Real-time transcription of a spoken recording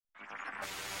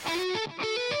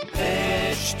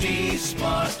HT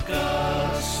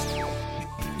Smartcast.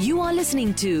 You are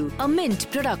listening to a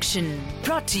Mint production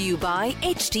brought to you by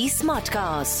HT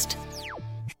Smartcast.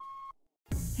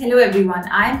 Hello everyone,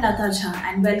 I am Lata Jha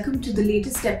and welcome to the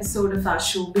latest episode of our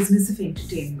show Business of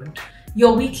Entertainment,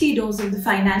 your weekly dose of the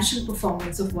financial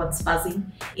performance of what's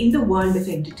buzzing in the world of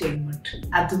entertainment,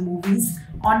 at the movies,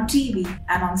 on TV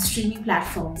and on streaming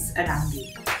platforms around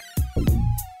you.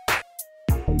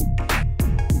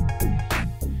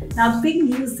 Now, the big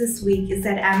news this week is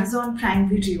that Amazon Prime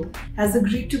Video has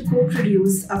agreed to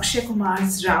co-produce Akshay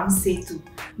Kumar's Ram Setu,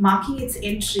 marking its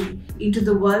entry into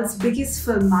the world's biggest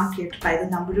film market by the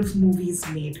number of movies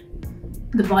made.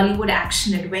 The Bollywood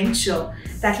action-adventure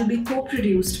that will be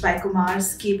co-produced by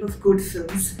Kumar's Cape of Good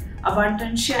Films,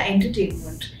 Abundantia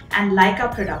Entertainment and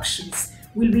Laika Productions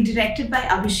will be directed by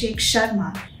Abhishek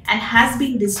Sharma and has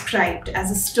been described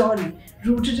as a story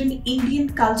rooted in Indian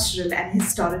cultural and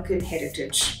historical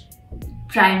heritage.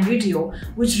 Prime Video,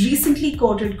 which recently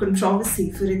courted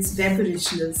controversy for its web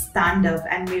originals Tandav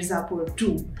and Mirzapur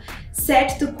 2,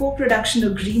 said the co-production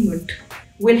agreement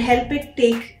will help it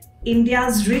take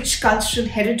India's rich cultural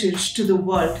heritage to the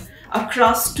world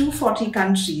across 240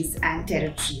 countries and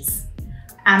territories.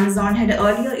 Amazon had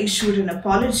earlier issued an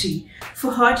apology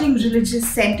for hurting religious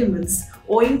sentiments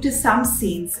owing to some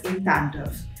scenes in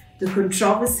Tandav. The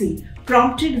controversy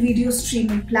prompted video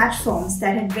streaming platforms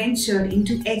that had ventured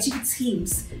into edgy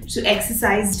themes to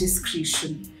exercise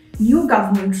discretion. New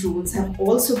government rules have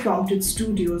also prompted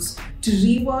studios to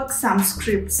rework some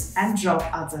scripts and drop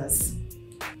others.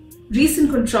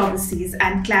 Recent controversies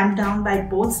and clampdown by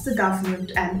both the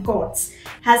government and courts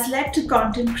has led to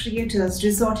content creators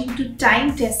resorting to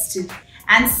time-tested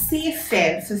and safe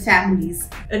fare for families,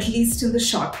 at least in the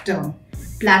short term.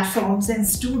 Platforms and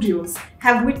studios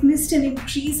have witnessed an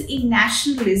increase in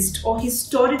nationalist or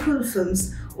historical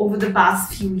films over the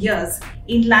past few years,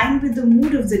 in line with the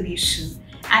mood of the nation,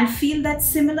 and feel that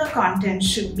similar content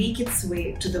should make its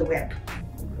way to the web.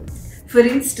 For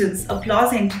instance,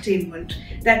 Applause Entertainment,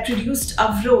 that produced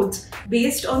Avrodh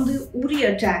based on the Uri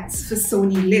attacks for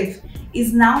Sony Live,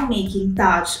 is now making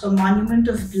Taj, a monument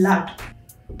of blood,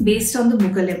 based on the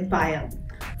Mughal Empire.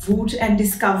 Voot and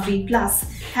Discovery Plus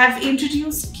have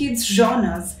introduced kids'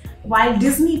 genres, while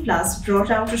Disney Plus brought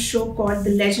out a show called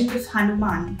The Legend of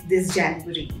Hanuman this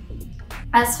January.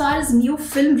 As far as new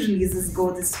film releases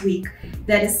go this week,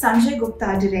 there is Sanjay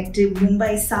Gupta-directed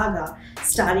Mumbai Saga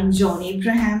starring John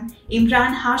Abraham,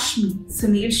 Imran Hashmi,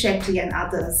 Sunil Shetty and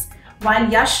others, while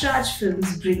Yash Raj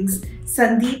Films brings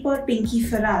Sandeep Aur Pinky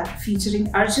Farrar featuring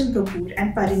Arjun Kapoor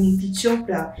and Parineeti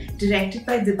Chopra, directed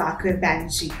by Dibakar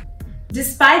Banerjee.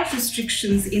 Despite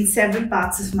restrictions in several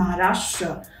parts of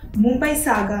Maharashtra, Mumbai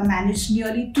Saga managed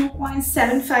nearly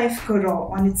 2.75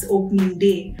 crore on its opening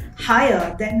day,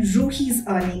 higher than Ruhi's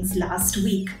earnings last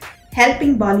week,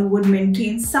 helping Bollywood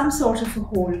maintain some sort of a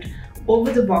hold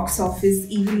over the box office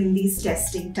even in these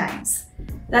testing times.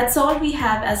 That's all we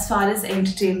have as far as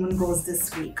entertainment goes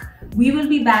this week. We will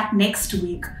be back next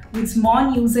week with more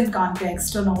news and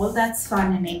context on all that's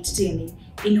fun and entertaining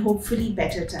in hopefully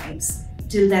better times.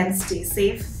 Till then, stay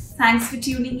safe. Thanks for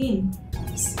tuning in.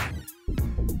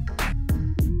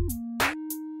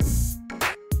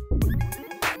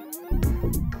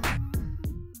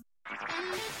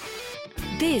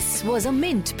 This was a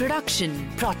Mint production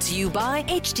brought to you by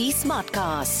HT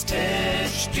Smartcast.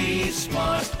 HT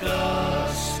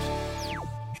Smartcast.